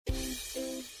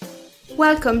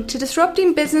Welcome to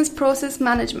Disrupting Business Process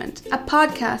Management, a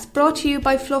podcast brought to you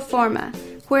by Flowforma,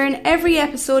 where in every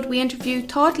episode we interview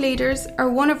thought leaders or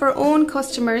one of our own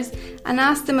customers and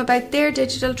ask them about their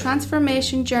digital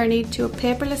transformation journey to a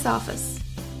paperless office.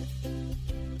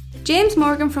 James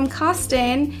Morgan from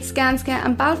Costain, Skanska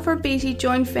and Balfour Beatty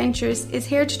Joint Ventures is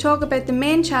here to talk about the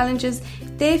main challenges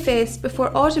they faced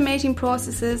before automating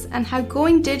processes and how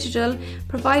going digital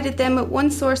provided them with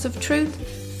one source of truth,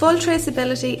 full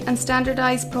traceability and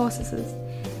standardised processes.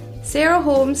 Sarah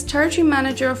Holmes, Territory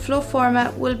Manager of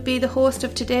Flowforma, will be the host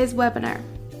of today's webinar.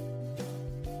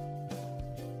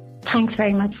 Thanks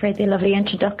very much for the lovely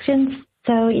introductions.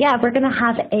 So we're going to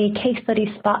have a case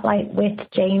study spotlight with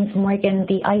James Morgan,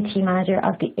 the IT Manager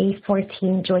of the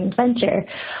A14 Joint Venture.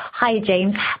 Hi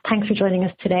James, thanks for joining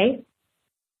us today.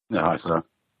 Yeah, hi Sarah.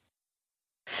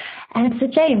 So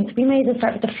James, we may just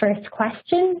start with the first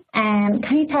question.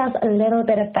 Can you tell us a little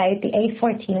bit about the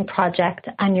A14 project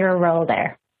and your role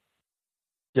there?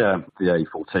 Yeah, the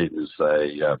A14 is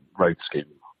a road scheme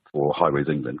for Highways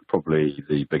England, probably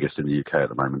the biggest in the UK at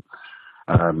the moment.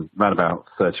 Around about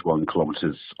 31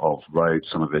 kilometres of road,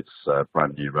 some of it's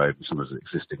brand new road and some of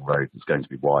it's existing road that's going to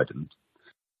be widened.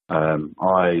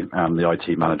 I am the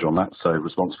IT manager on that, so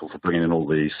responsible for bringing in all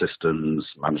the systems,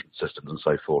 management systems and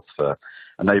so forth, for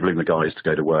enabling the guys to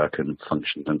go to work and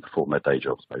function and perform their day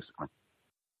jobs, basically.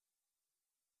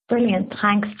 Brilliant.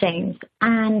 Thanks, James.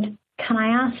 And can I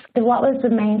ask, what was the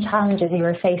main challenges you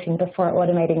were facing before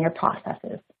automating your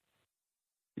processes?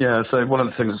 Yeah, so one of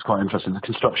the things that's quite interesting, the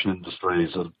construction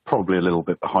industries are probably a little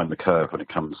bit behind the curve when it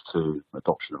comes to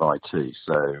adoption of IT.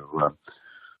 So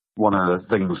one of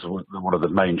the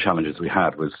main challenges we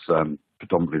had was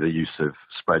predominantly the use of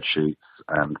spreadsheets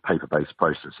and paper-based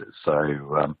processes. So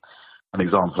an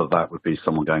example of that would be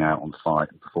someone going out on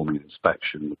site and performing an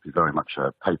inspection would be very much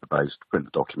paper-based, print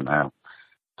the document out,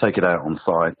 take it out on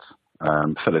site,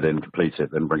 fill it in, complete it,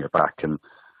 then bring it back, and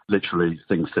literally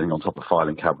things sitting on top of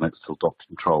filing cabinets till Doc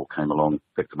Control came along,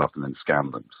 picked them up and then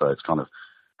scanned them. So it's kind of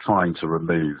trying to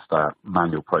remove that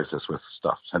manual process where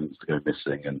stuff tends to go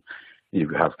missing and you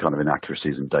have kind of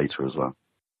inaccuracies in data as well.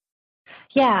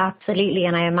 Yeah, absolutely.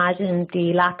 And I imagine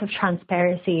the lack of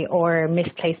transparency or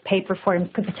misplaced paper forms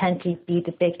could potentially be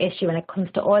the big issue when it comes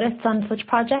to audits on such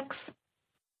projects.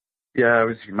 Yeah,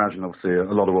 as you can imagine, obviously, a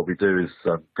lot of what we do is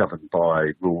governed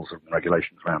by rules and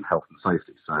regulations around health and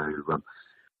safety. So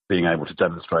being able to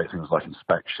demonstrate things like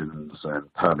inspections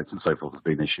and permits and so forth has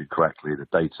been issued correctly, the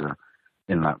data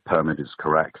in that permit is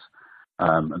correct,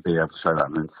 and being able to show that.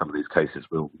 And in some of these cases,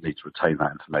 we'll need to retain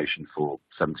that information for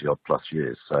 70 odd plus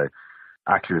years. So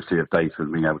accuracy of data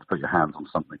and being able to put your hands on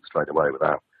something straight away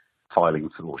without filing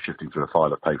or shifting through a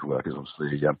file of paperwork is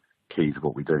obviously key to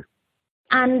what we do.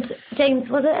 And James,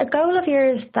 was it a goal of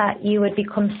yours that you would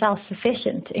become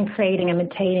self-sufficient in creating and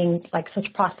maintaining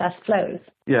such process flows?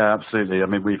 Yeah, absolutely. I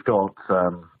mean, we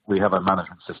have a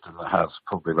management system that has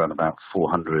probably around about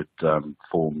 400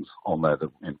 forms on there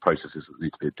in processes that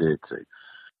need to be adhered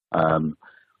to.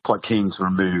 Quite keen to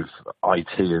remove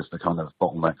IT as the kind of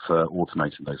bottleneck for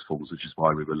automating those forms, which is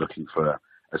why we were looking for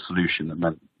a solution that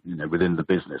meant, within the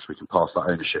business, we can pass that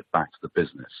ownership back to the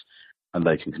business and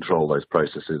they can control those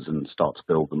processes and start to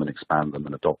build them and expand them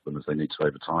and adopt them as they need to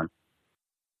over time.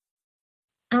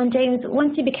 And James,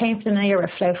 once you became familiar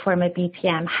with Flowforma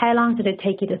BPM, how long did it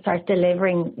take you to start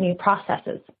delivering new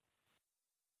processes?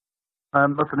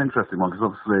 That's an interesting one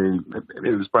because obviously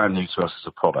it was brand new to us as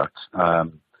a product.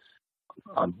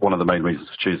 One of the main reasons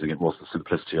for choosing it was the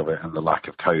simplicity of it and the lack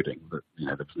of coding, that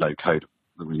there was no code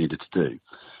that we needed to do.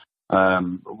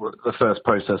 The first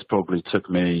process probably took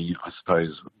me, I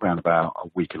suppose, around about a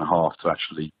week and a half to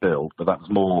actually build, but that was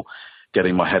more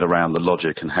getting my head around the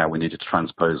logic and how we needed to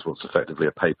transpose what's effectively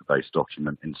a paper-based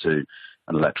document into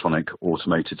an electronic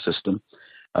automated system.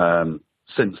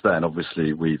 Since then,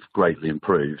 obviously, we've greatly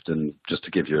improved, and just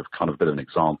to give you a kind of bit of an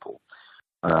example,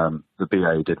 the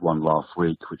BA did one last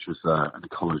week, which was an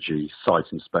ecology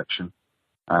site inspection,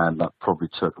 and that probably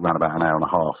took around about an hour and a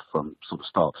half from sort of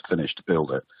start to finish to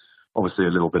build it. Obviously, a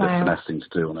little bit of finessing to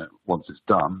do on it once it's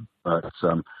done, but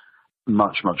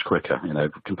much, much quicker,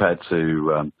 compared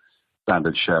to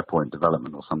standard SharePoint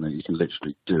development or something. You can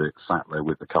literally do it sat there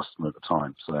with the customer at the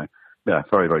time. So, yeah,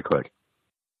 very, very quick.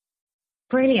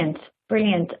 Brilliant,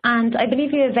 brilliant. And I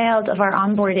believe you availed of our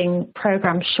onboarding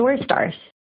program, SureStart.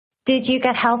 Did you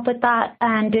get help with that,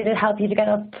 and did it help you to get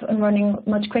up and running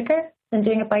much quicker than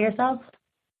doing it by yourself?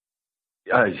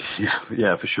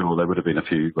 Yeah, for sure. There would have been a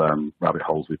few rabbit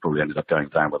holes we probably ended up going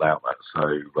down without that.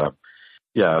 So,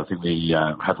 I think we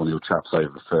had one of your chaps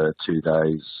over for 2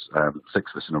 days,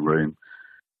 6 of us in a room,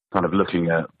 kind of looking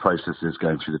at processes,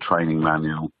 going through the training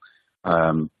manual,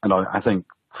 And I think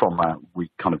from that, we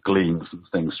kind of gleaned some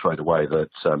things straight away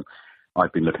that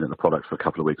I've been looking at the product for a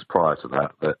couple of weeks prior to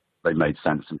that they made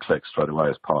sense and clicked straight away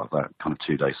as part of that kind of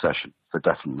 2-day session. So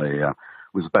definitely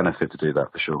was a benefit to do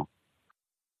that for sure.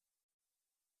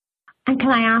 And can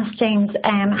I ask, James,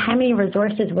 how many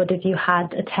resources would have you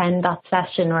had attend that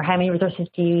session, or how many resources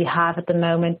do you have at the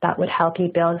moment that would help you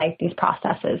build out these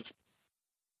processes?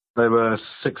 There were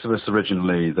 6 of us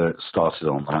originally that started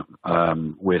on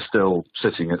that. We're still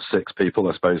sitting at 6 people,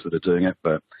 I suppose, that are doing it,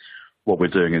 but what we're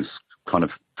doing is kind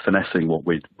of finessing what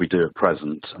we do at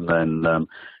present and then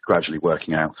gradually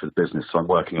working out through the business. So I'm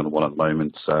working on one at the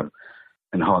moment,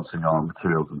 enhancing our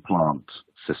materials and plant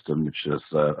system, which is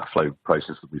a flow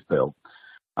process that we've built,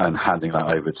 and handing that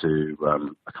over to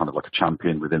a kind of like a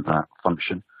champion within that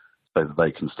function so that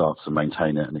they can start to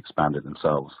maintain it and expand it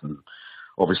themselves. And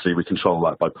obviously we control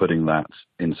that by putting that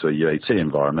into a UAT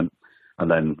environment, and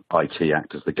then IT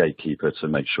act as the gatekeeper to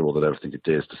make sure that everything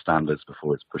adheres to standards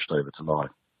before it's pushed over to live.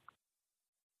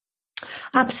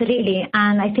 Absolutely.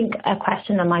 And I think a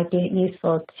question that might be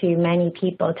useful to many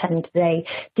people attending today,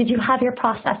 did you have your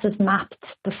processes mapped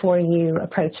before you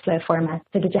approached Flowforma?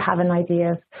 So did you have an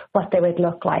idea of what they would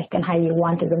look like and how you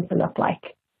wanted them to look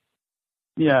like?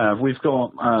 Yeah, we've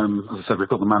got, as I said, we've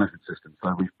got the management system.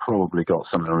 So we've probably got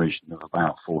somewhere in the region of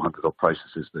about 400 odd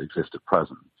processes that exist at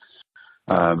present.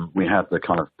 We had the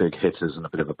kind of big hitters and a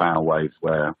bit of a bow wave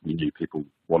where we knew people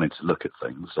wanted to look at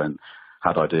things and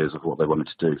had ideas of what they wanted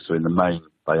to do. So in the main,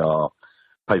 they are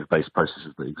paper-based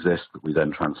processes that exist that we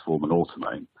then transform and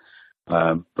automate.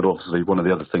 But obviously, one of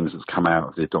the other things that's come out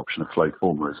of the adoption of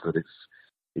Flowforma is that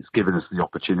it's given us the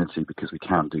opportunity, because we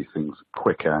can do things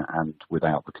quicker and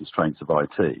without the constraints of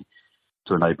IT,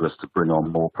 to enable us to bring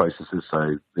on more processes.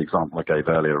 So the example I gave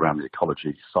earlier around the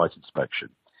ecology site inspection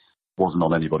wasn't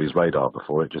on anybody's radar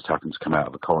before. It just happened to come out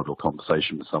of a corridor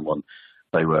conversation with someone.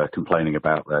 They were complaining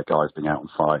about their guys being out on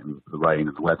site and the rain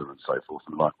and the weather and so forth.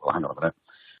 And like, well, hang on a minute.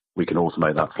 We can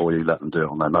automate that for you, let them do it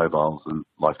on their mobiles, and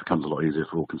life becomes a lot easier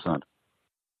for all concerned.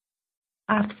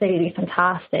 Absolutely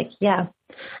fantastic, yeah.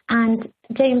 And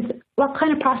James, what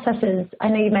kind of processes, I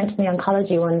know you mentioned the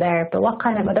oncology one there, but what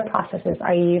kind of other processes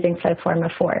are you using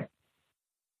Flowforma for?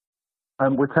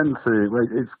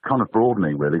 It's kind of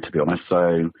broadening really, to be honest.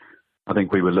 So I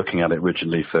think we were looking at it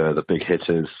originally for the big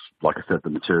hitters, like I said, the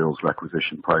materials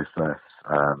requisition process.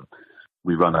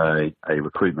 We run a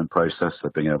recruitment process, so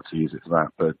being able to use it for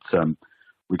that. But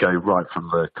we go right from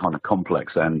the kind of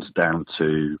complex end down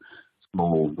to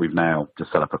small. We've now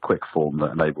just set up a quick form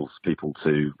that enables people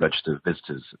to register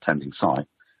visitors attending site,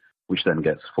 which then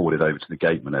gets forwarded over to the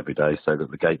gateman every day so that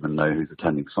the gatemen know who's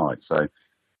attending site. So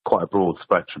quite a broad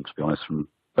spectrum, to be honest, from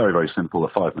very, very simple, a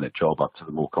 5-minute job, up to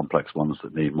the more complex ones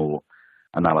that need more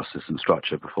analysis and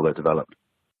structure before they're developed.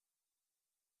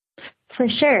 For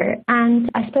sure. And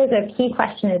I suppose a key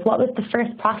question is, what was the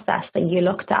first process that you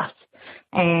looked at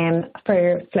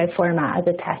for Flowforma as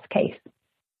a test case?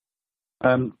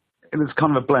 It was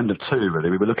kind of a blend of two, really.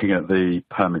 We were looking at the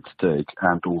permit to dig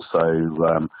and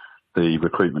also the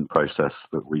recruitment process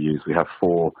that we use. We have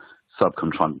 4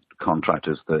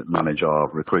 subcontractors that manage our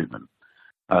recruitment.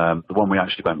 The one we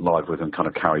actually went live with and kind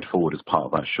of carried forward as part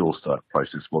of that Sure Start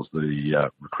process was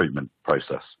the recruitment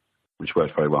process, which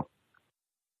worked very well.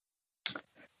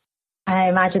 I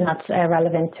imagine that's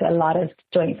relevant to a lot of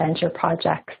joint venture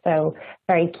projects, so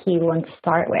very key one to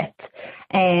start with.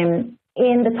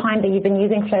 In the time that you've been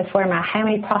using Flowforma, how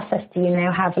many processes do you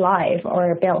now have live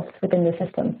or built within the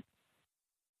system?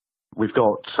 We've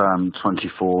got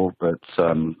 24, but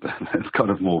there's kind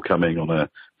of more coming on a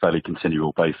fairly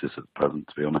continual basis at present,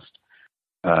 to be honest.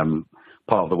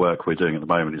 Part of the work we're doing at the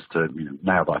moment is to,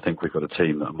 now that I think we've got a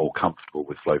team that are more comfortable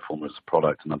with Flowforma as a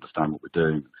product and understand what we're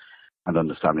doing and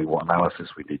understanding what analysis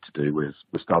we need to do, we're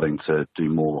starting to do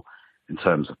more in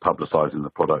terms of publicising the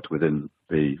product within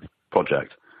the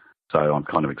project. So I'm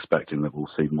kind of expecting that we'll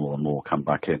see more and more come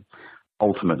back in.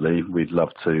 Ultimately, we'd love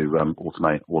to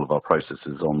automate all of our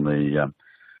processes on the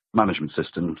management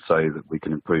system so that we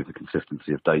can improve the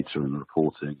consistency of data and the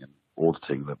reporting and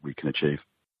auditing that we can achieve.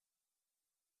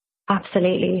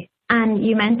 Absolutely. And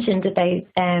you mentioned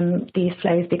about these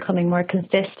flows becoming more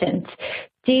consistent.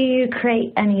 Do you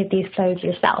create any of these flows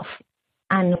yourself?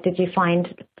 And did you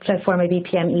find Flowforma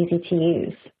BPM easy to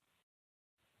use?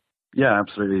 Yeah,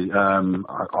 absolutely.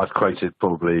 I've created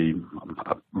probably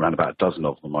around about a dozen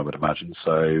of them, I would imagine.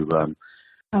 So,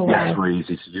 yes, we're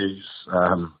easy to use.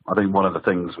 I think one of the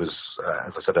things was,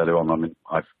 as I said earlier on,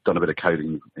 I've done a bit of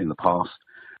coding in the past.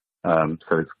 So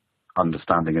it's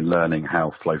understanding and learning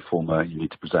how Flowforma, you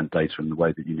need to present data in the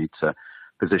way that you need to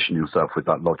position yourself with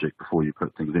that logic before you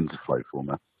put things into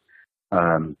Flowforma.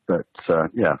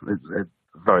 It's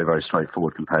very, very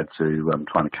straightforward compared to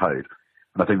trying to code.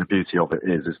 And I think the beauty of it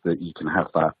is that you can have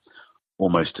that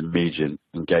almost immediate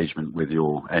engagement with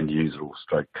your end user or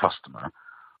stroke customer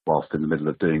whilst in the middle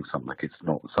of doing something. It's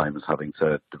not the same as having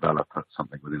to develop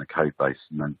something within a code base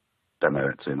and then demo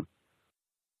it to them.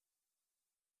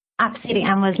 Absolutely.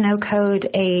 And was no code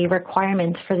a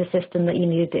requirement for the system that you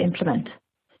needed to implement?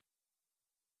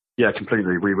 Yeah,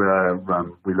 completely. We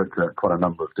looked at quite a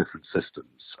number of different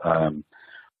systems.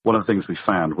 One of the things we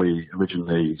found, we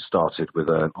originally started with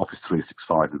an Office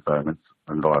 365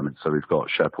 environment, so we've got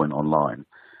SharePoint Online.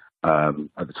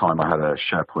 At the time, I had a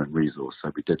SharePoint resource,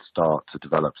 so we did start to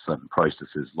develop certain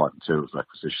processes like materials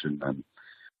acquisition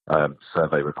and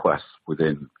survey requests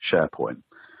within SharePoint.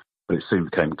 But it soon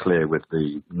became clear with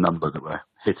the number that were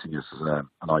hitting us as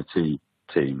an IT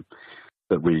team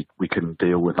that we couldn't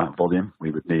deal with that volume.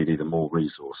 We would need either more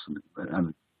resource,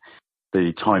 and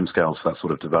the timescales for that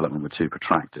sort of development were too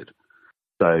protracted.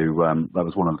 So that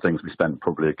was one of the things we spent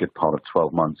probably a good part of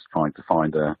 12 months trying to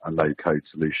find a no-code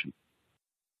solution.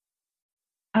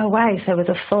 Oh, wow. So it was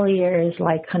a full year's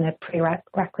kind of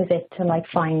prerequisite to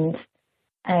find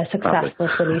a successful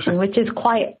solution, which is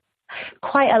quite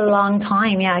a long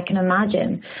time. Yeah, I can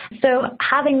imagine. So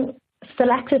having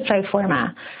selected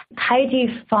Flowforma, how do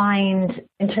you find,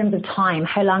 in terms of time,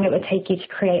 how long it would take you to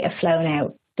create a flow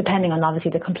now, depending on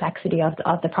obviously the complexity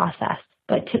of the process?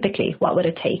 But typically, what would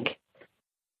it take?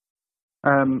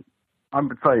 I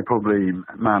would say probably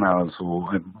man hours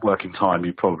or working time,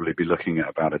 you'd probably be looking at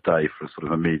about a day for sort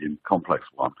of a medium complex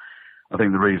one. I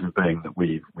think the reason being that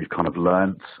we've kind of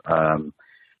learnt,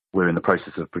 we're in the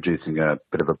process of producing a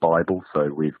bit of a Bible, so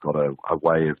we've got a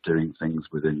way of doing things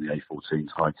within the A14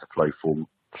 tied to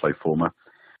Flowforma,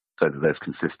 so that there's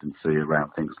consistency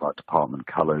around things like department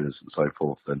colours and so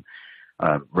forth, and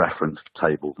reference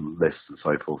tables and lists and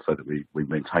so forth, so that we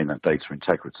maintain that data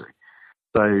integrity.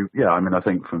 So, yeah, I mean, I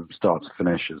think from start to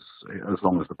finish, as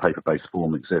long as the paper-based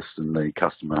form exists and the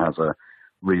customer has a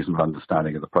reasonable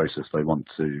understanding of the process they want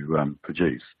to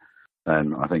produce,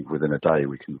 then I think within a day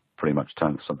we can pretty much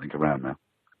turn something around now.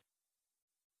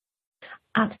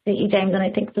 Absolutely, James. And I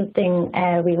think something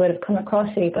we would have come across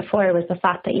with you before was the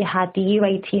fact that you had the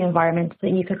UAT environment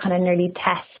that you could kind of nearly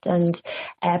test and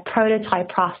prototype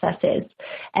processes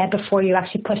before you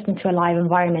actually pushed into a live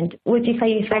environment. Would you say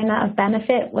you found that of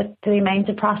benefit with the amount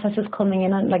of processes coming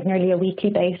in on nearly a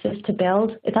weekly basis to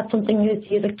build? Is that something you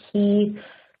see as a key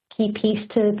piece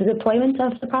to the deployment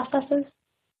of the processes?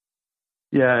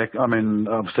 Yeah, I mean,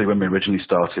 obviously when we originally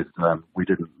started, we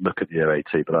didn't look at the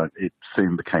UAT, but it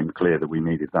soon became clear that we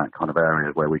needed that kind of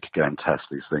area where we could go and test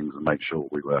these things and make sure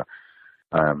we were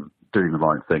doing the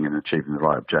right thing and achieving the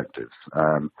right objectives.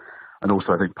 And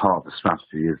also I think part of the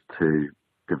strategy is to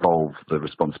devolve the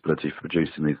responsibility for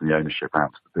producing these and the ownership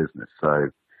out to the business. So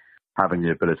having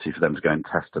the ability for them to go and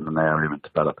test in an area and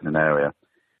develop in an area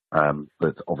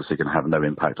that's obviously going to have no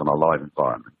impact on our live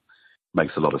environment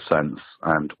makes a lot of sense,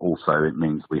 and also it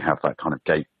means we have that kind of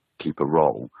gatekeeper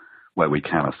role where we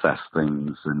can assess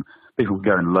things and people can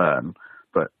go and learn,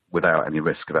 but without any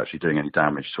risk of actually doing any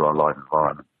damage to our live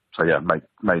environment. So yeah,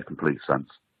 made complete sense.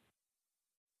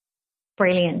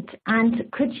 Brilliant. And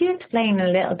could you explain in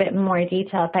a little bit more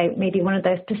detail about maybe one of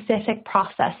those specific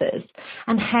processes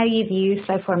and how you've used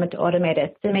Flowforma to automate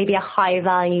it? So maybe a high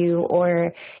value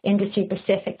or industry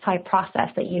specific type process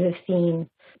that you have seen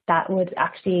that would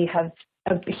actually have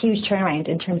a huge turnaround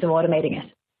in terms of automating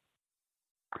it.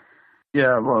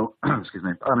 Yeah, well, excuse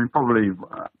me. I mean, probably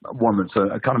one that's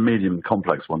a kind of medium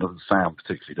complex one. Doesn't sound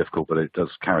particularly difficult, but it does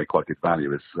carry quite good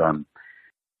value. Is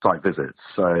site visits.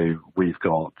 So we've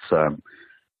got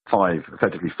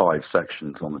effectively five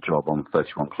sections on the job on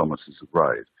 31 kilometres of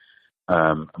road,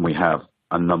 and we have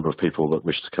a number of people that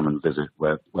wish to come and visit,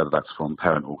 whether that's from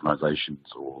parent organisations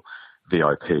or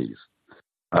VIPs.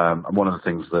 And one of the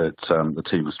things that the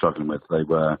team was struggling with, they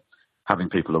were having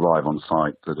people arrive on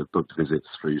site that have booked visits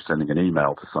through sending an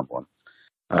email to someone.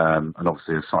 And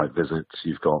obviously, as site visits,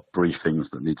 you've got briefings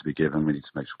that need to be given. We need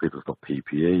to make sure people have got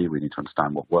PPE. We need to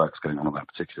understand what work's going on that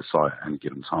particular site at any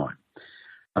given time.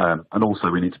 And also,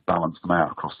 we need to balance them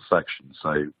out across the section.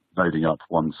 So loading up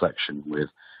one section with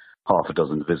half a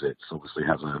dozen visits obviously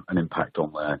has an impact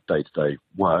on their day-to-day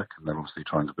work, and they're obviously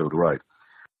trying to build a road.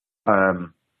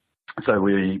 So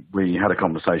we had a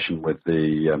conversation with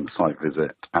the site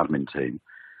visit admin team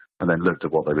and then looked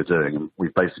at what they were doing. And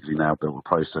we've basically now built a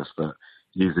process that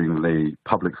using the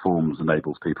public forms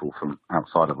enables people from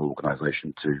outside of the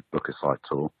organisation to book a site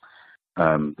tour.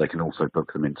 They can also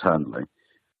book them internally.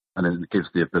 And then it gives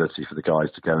the ability for the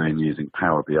guys to go in using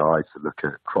Power BI to look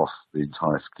at across the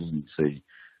entire scheme, see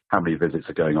how many visits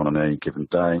are going on any given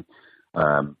day,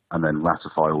 and then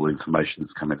ratify all the information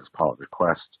that's come in as part of the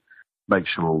request, make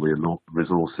sure all the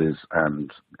resources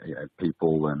and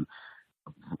people and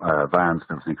vans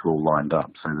and everything are all lined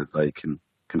up so that they can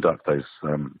conduct those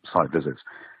site visits.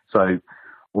 So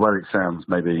although it sounds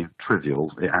maybe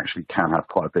trivial, it actually can have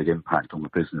quite a big impact on the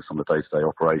business, on the day-to-day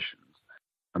operations,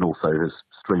 and also has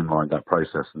streamlined that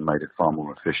process and made it far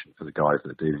more efficient for the guys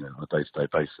that are dealing with it on a day-to-day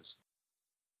basis.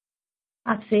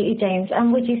 Absolutely, James.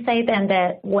 And would you say then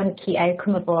that one key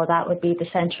outcome of all that would be the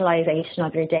centralisation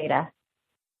of your data?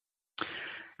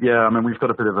 Yeah, I mean, we've got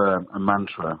a bit of a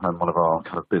mantra, and one of our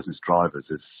kind of business drivers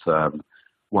is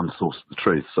one source of the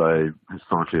truth. So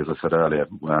historically, as I said earlier,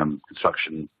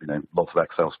 construction, lots of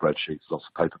Excel spreadsheets, lots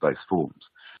of paper-based forms.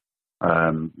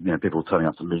 People turning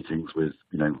up to meetings with,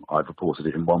 I've reported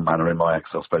it in one manner in my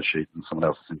Excel spreadsheet and someone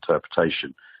else's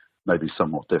interpretation may be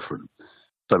somewhat different.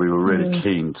 So we were really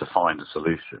keen to find a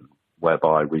solution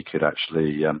whereby we could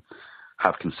actually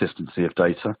have consistency of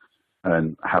data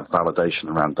and have validation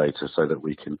around data so that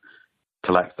we can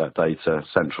collect that data,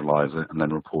 centralize it, and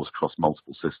then report across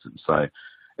multiple systems. So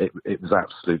it was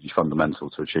absolutely fundamental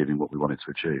to achieving what we wanted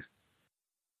to achieve.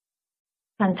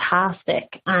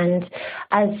 Fantastic. And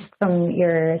as from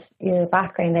your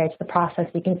background there to the process,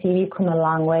 you can see you've come a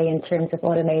long way in terms of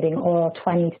automating all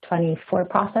 20 to 24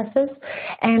 processes.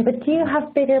 But do you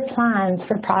have bigger plans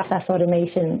for process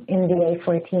automation in the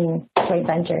A14 joint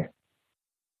venture?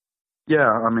 Yeah,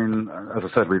 I mean, as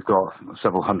I said, we've got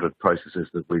several hundred processes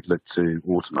that we'd look to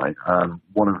automate.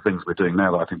 One of the things we're doing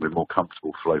now that I think we're more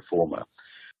comfortable with Flowforma,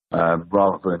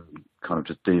 rather than kind of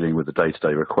just dealing with the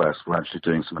day-to-day requests, we're actually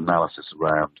doing some analysis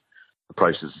around the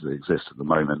processes that exist at the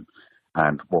moment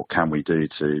and what can we do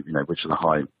to, which are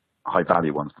the high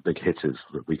value ones, the big hitters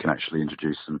that we can actually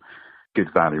introduce some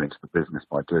good value into the business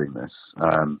by doing this.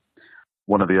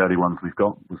 One of the early ones we've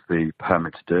got was the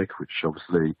permit to dig, which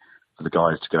obviously for the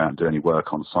guys to go out and do any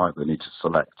work on site, they need to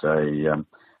select a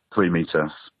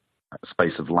 3-metre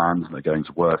space of land they're going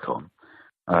to work on.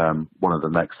 One of the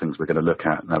next things we're going to look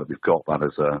at now that we've got that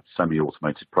as a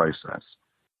semi-automated process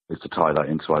is to tie that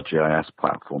into our GIS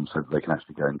platform so that they can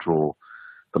actually go and draw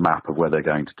the map of where they're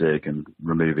going to dig and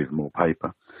remove even more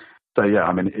paper. So yeah,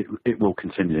 I mean, it will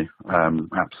continue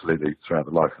absolutely throughout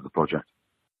the life of the project.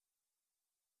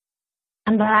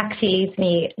 And that actually leads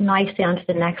me nicely onto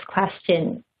the next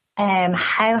question.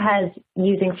 How has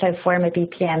using Flowforma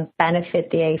BPM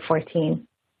benefit the A14?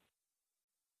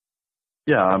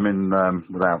 Yeah, I mean,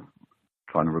 without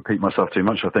trying to repeat myself too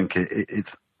much, I think it's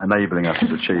enabling us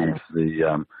to achieve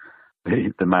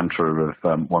the mantra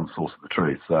of one source of the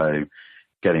truth. So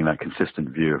getting that consistent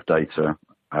view of data,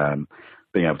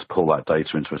 being able to pull that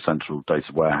data into a central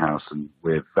data warehouse, and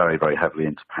we're very, very heavily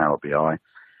into Power BI.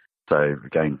 So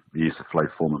again, the use of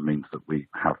Flowforma means that we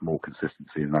have more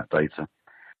consistency in that data.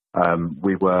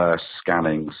 We were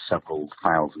scanning several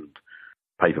thousand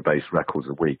paper-based records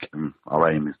a week, and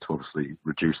our aim is to obviously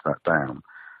reduce that down.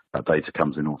 That data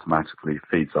comes in automatically,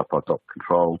 feeds up our doc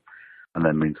control, and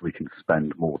then means we can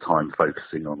spend more time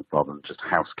focusing on, rather than just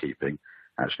housekeeping,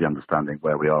 actually understanding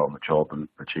where we are on the job and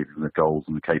achieving the goals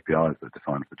and the KPIs that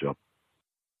define the job.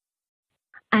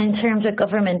 And in terms of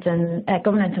governance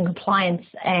and compliance,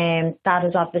 that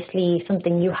is obviously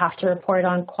something you have to report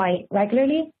on quite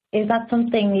regularly. Is that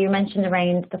something you mentioned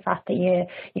around the fact that you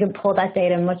can pull that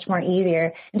data much more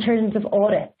easier in terms of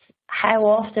audits? How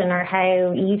often or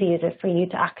how easy is it for you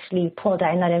to actually pull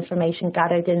down that information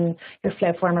gathered in your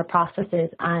Flowforma processes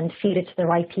and feed it to the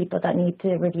right people that need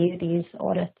to review these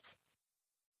audits?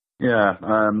 Yeah, as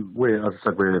I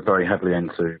said, we're very heavily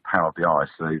into Power BI.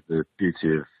 So the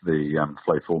beauty of the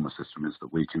Flowforma system is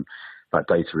that that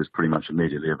data is pretty much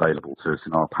immediately available to us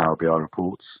in our Power BI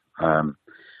reports.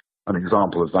 An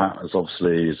example of that is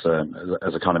obviously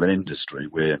as a kind of an industry,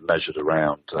 we're measured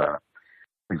around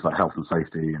things like health and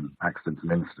safety and accidents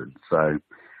and incidents. So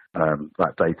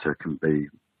that data can be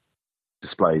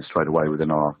displayed straight away within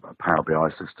our Power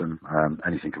BI system.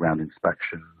 Anything around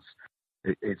inspections,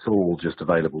 it's all just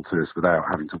available to us without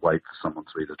having to wait for someone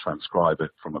to either transcribe it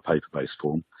from a paper-based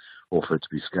form or for it to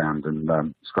be scanned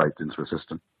and scraped into a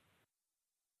system.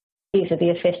 So the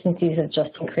efficiencies have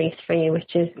just increased for you,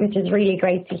 which is really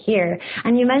great to hear.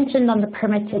 And you mentioned on the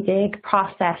permit to dig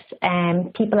process,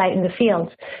 people out in the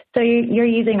field. So you're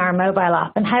using our mobile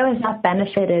app, and how has that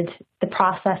benefited the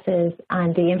processes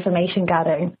and the information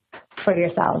gathering for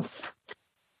yourselves?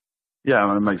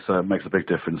 Yeah, it makes a big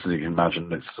difference. As you can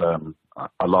imagine, it's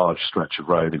a large stretch of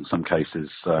road. In some cases,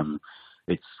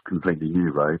 it's completely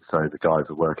new road, so the guys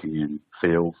are working in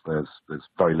fields. There's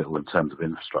very little in terms of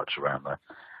infrastructure around there.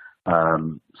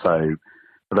 So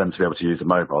for them to be able to use a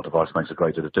mobile device makes a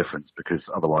great deal of difference, because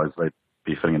otherwise they'd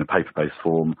be filling in a paper-based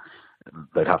form.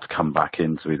 They'd have to come back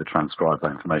in to either transcribe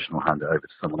that information or hand it over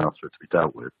to someone else for it to be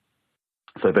dealt with.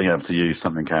 So being able to use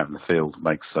something out in the field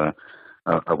makes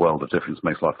a world of difference,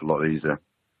 makes life a lot easier.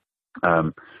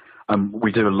 And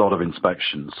we do a lot of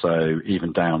inspections, so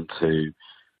even down to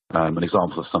an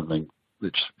example of something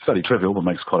which is fairly trivial but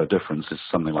makes quite a difference is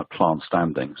something like plant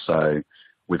standing. So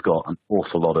we've got an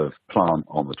awful lot of plant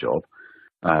on the job.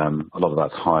 A lot of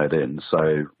that's hired in,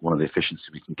 so one of the efficiencies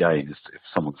we can gain is if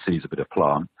someone sees a bit of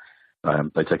plant,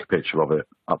 they take a picture of it,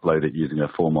 upload it using a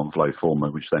form on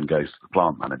Flowforma, which then goes to the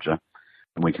plant manager,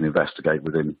 and we can investigate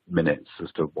within minutes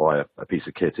as to why a piece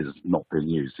of kit is not being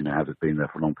used. Has it been there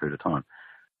for a long period of time?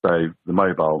 So the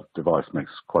mobile device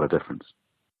makes quite a difference.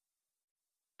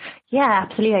 Yeah,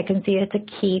 absolutely. I can see it's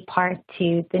a key part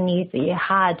to the needs that you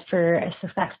had for a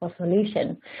successful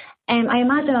solution. I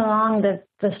imagine along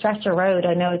the stretch of road,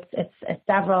 I know it's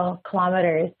several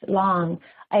kilometres long,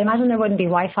 I imagine there wouldn't be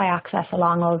Wi-Fi access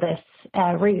along all this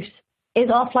route. Is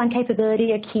offline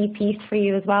capability a key piece for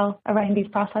you as well around these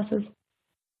processes?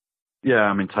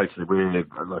 Yeah, totally.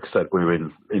 Like I said, we're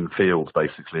in fields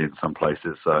basically in some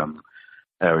places,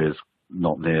 areas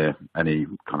not near any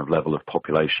kind of level of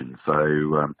population.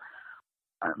 So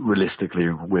realistically,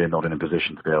 we're not in a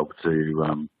position to be able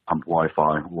to pump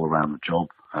Wi-Fi all around the job.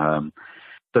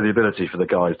 So the ability for the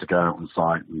guys to go out on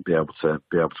site and be able to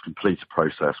complete a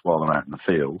process while they're out in the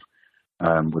field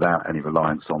without any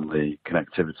reliance on the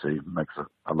connectivity makes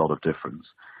a lot of difference.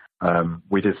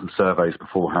 We did some surveys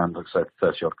beforehand, like I said,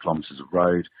 30 odd kilometres of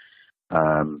road.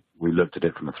 We looked at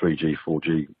it from a 3G,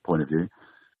 4G point of view.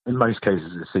 In most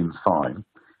cases, it seems fine,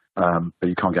 but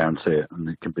you can't guarantee it, and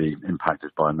it can be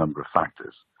impacted by a number of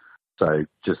factors. So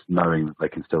just knowing that they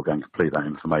can still go and complete that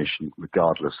information,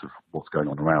 regardless of what's going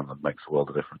on around them, makes a world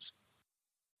of difference.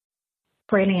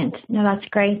 Brilliant. No, that's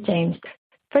great, James.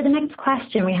 For the next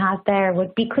question we have there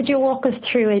would be, could you walk us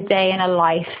through a day in a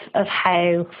life of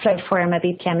how Flowforma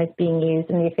BPM is being used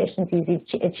and the efficiencies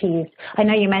you've achieved? I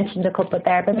know you mentioned a couple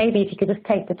there, but maybe if you could just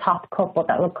take the top couple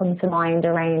that would come to mind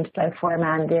around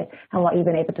Flowforma and what you've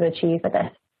been able to achieve with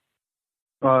it.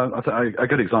 Well, a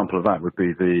good example of that would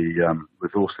be the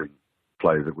resourcing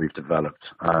flow that we've developed.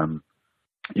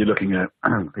 You're looking at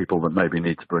people that maybe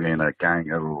need to bring in a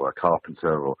ganger or a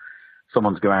carpenter or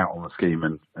someone to go out on the scheme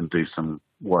and do some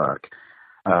work.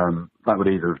 That would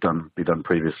either be done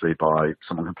previously by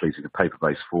someone completing a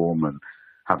paper-based form and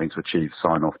having to achieve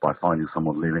sign-off by finding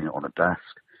someone leaving it on a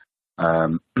desk,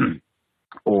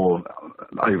 or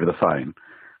over the phone.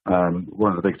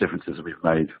 One of the big differences that we've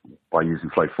made by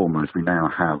using Flowforma is we now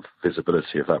have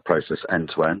visibility of that process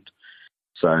end to end.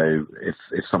 So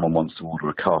if someone wants to order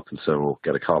a carpenter or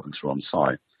get a carpenter on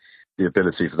site, the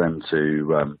ability for them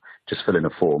to just fill in a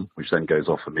form, which then goes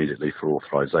off immediately for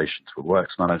authorization to a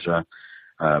works manager.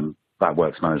 That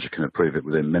works manager can approve it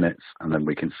within minutes, and then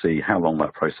we can see how long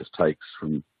that process takes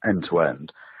from end to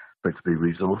end for it to be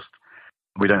resourced.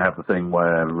 We don't have the thing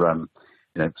where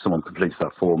someone completes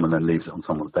that form and then leaves it on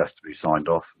someone's desk to be signed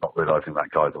off, not realising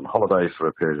that guy's on holiday for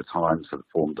a period of time, so the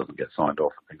form doesn't get signed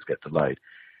off and things get delayed.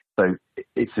 So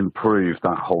it's improved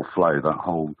that whole flow, that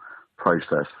whole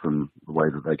process from the way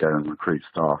that they go and recruit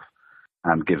staff,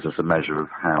 and gives us a measure of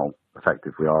how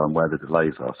effective we are and where the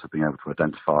delays are. So being able to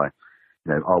identify,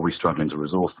 are we struggling to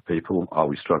resource the people? Are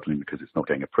we struggling because it's not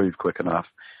getting approved quick enough?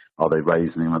 Are they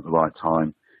raising them at the right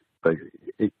time? But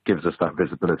it gives us that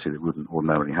visibility that we wouldn't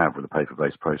ordinarily have with a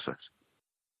paper-based process.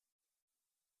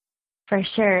 For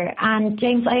sure. And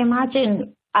James, I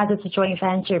imagine as it's a joint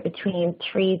venture between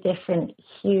three different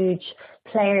huge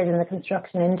players in the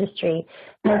construction industry,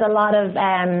 there's a lot of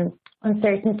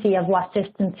uncertainty of what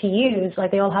system to use.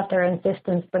 Like they all have their own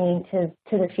systems bringing to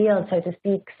the field, so to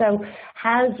speak. So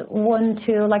has one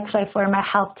tool like Flowforma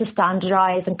helped to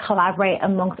standardise and collaborate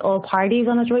amongst all parties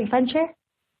on a joint venture?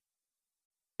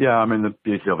 Yeah, the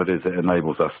beauty of it is it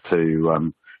enables us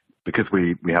to, because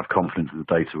we have confidence in the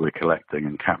data we're collecting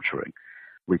and capturing,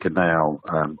 we can now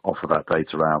offer that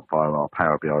data out via our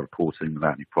Power BI reporting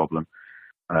without any problem.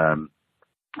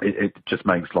 It just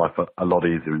makes life a lot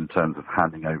easier in terms of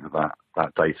handing over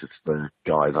that data to the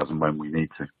guys as and when we need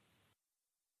to.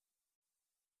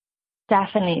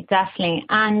 Definitely.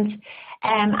 And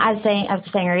as I was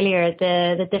saying earlier,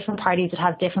 the different parties would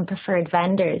have different preferred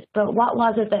vendors. But what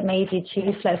was it that made you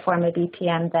choose Flowforma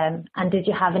BPM then? And did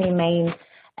you have any main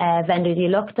vendors you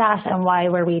looked at, and why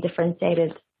were we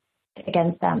differentiated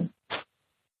against them?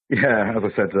 Yeah, as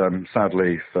I said,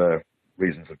 sadly for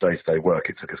reasons of day-to-day work,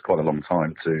 it took us quite a long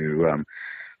time to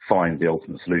find the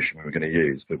ultimate solution we were going to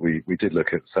use. But we did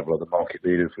look at several other market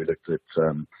leaders. We looked at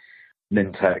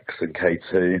Nintex and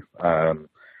K2.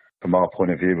 From our point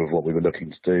of view of what we were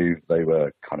looking to do, they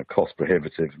were kind of cost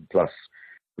prohibitive, and plus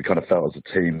we kind of felt as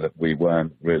a team that we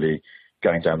weren't really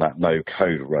going down that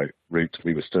no-code route.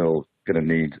 We were still going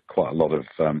to need quite a lot of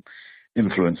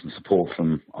influence and support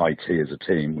from IT as a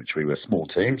team, which we were a small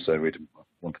team, so we didn't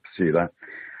want to pursue that.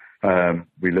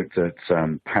 We looked at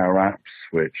Power Apps,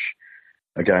 which,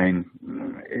 again,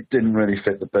 it didn't really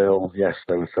fit the bill. Yes,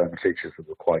 there were certain features that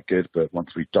were quite good, but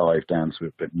once we dived down to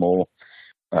a bit more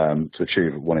to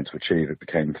achieve what we wanted to achieve, it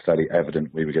became fairly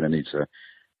evident we were going to need to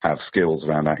have skills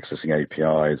around accessing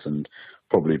APIs and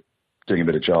probably doing a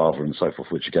bit of Java and so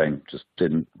forth, which, again, just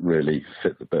didn't really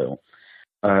fit the bill.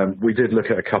 We did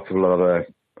look at a couple of other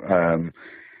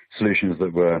solutions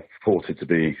that were purported to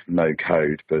be no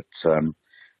code, but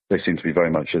they seemed to be very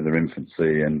much in their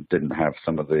infancy and didn't have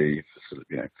some of the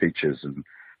features and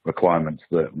requirements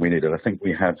that we needed. I think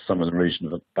we had some in the region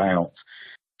of about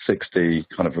 60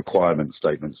 kind of requirement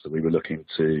statements that we were looking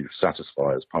to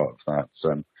satisfy as part of that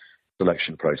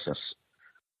selection process.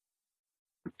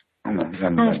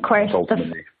 And of course,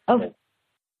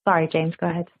 sorry, James, go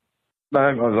ahead. No,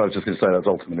 I was just going to say that's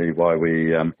ultimately why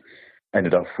we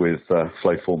ended up with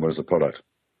Flowforma as a product.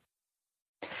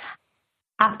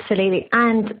 Absolutely.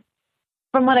 And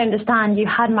from what I understand, you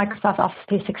had Microsoft Office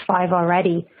 365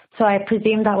 already. So I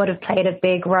presume that would have played a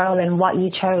big role in what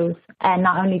you chose, and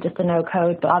not only just the no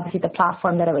code, but obviously the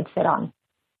platform that it would sit on.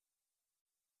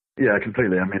 Yeah,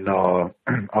 completely. I mean, our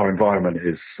environment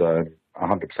is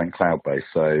 100% cloud-based.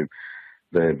 So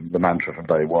the mantra from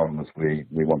day one was we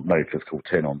want no physical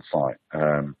tin on site.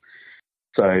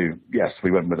 So yes,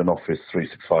 we went with an Office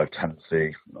 365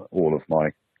 tenancy. All of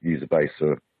my user base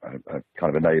are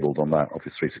kind of enabled on that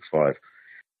Office 365.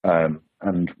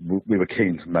 And we were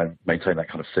keen to maintain that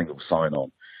kind of single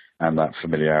sign-on and that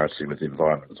familiarity with the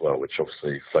environment as well, which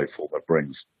obviously Flowforma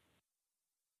brings.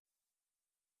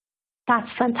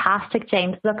 That's fantastic,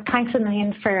 James. Look, thanks a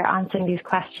million for answering these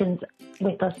questions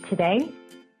with us today.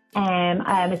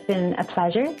 It's been a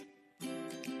pleasure.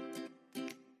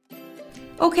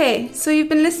 Okay, so you've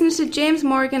been listening to James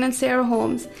Morgan and Sarah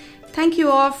Holmes. Thank you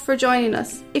all for joining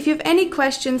us. If you have any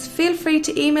questions, feel free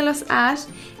to email us at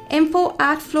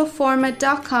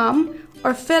info@flowforma.com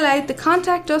or fill out the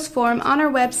Contact Us form on our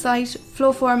website,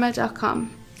 flowforma.com.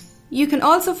 You can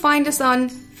also find us on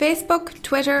Facebook,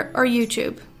 Twitter or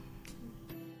YouTube.